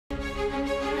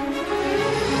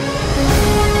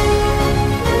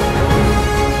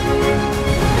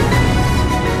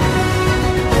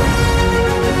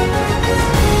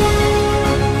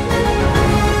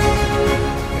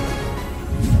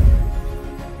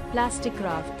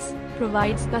Plasticrafts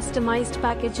provides customized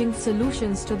packaging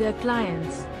solutions to their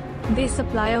clients. They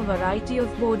supply a variety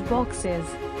of board boxes,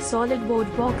 solid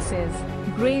board boxes,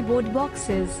 grey board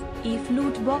boxes,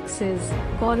 e-flute boxes,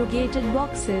 corrugated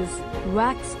boxes,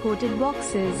 wax-coated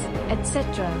boxes,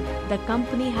 etc. The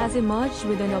company has emerged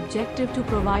with an objective to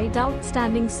provide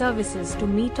outstanding services to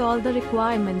meet all the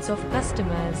requirements of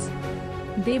customers.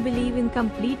 They believe in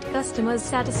complete customer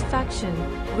satisfaction,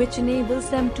 which enables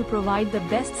them to provide the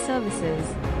best services.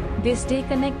 They stay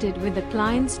connected with the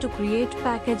clients to create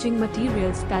packaging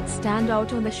materials that stand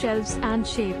out on the shelves and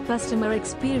shape customer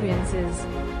experiences.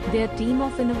 Their team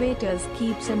of innovators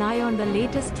keeps an eye on the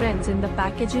latest trends in the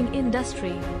packaging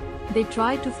industry. They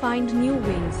try to find new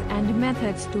ways and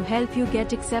methods to help you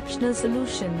get exceptional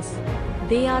solutions.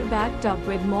 They are backed up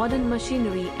with modern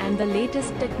machinery and the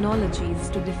latest technologies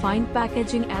to define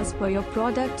packaging as per your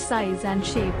product size and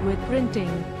shape with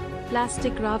printing.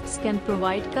 Plasticrafts can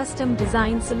provide custom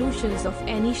design solutions of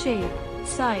any shape,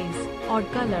 size, or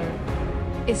color.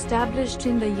 Established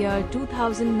in the year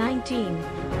 2019,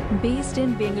 based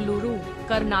in Bengaluru,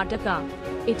 Karnataka,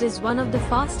 it is one of the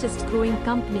fastest growing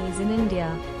companies in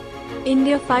India.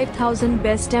 India 5000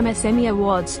 Best MSME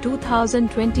Awards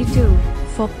 2022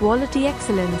 for quality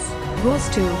excellence goes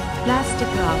to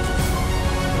Plasticrafts.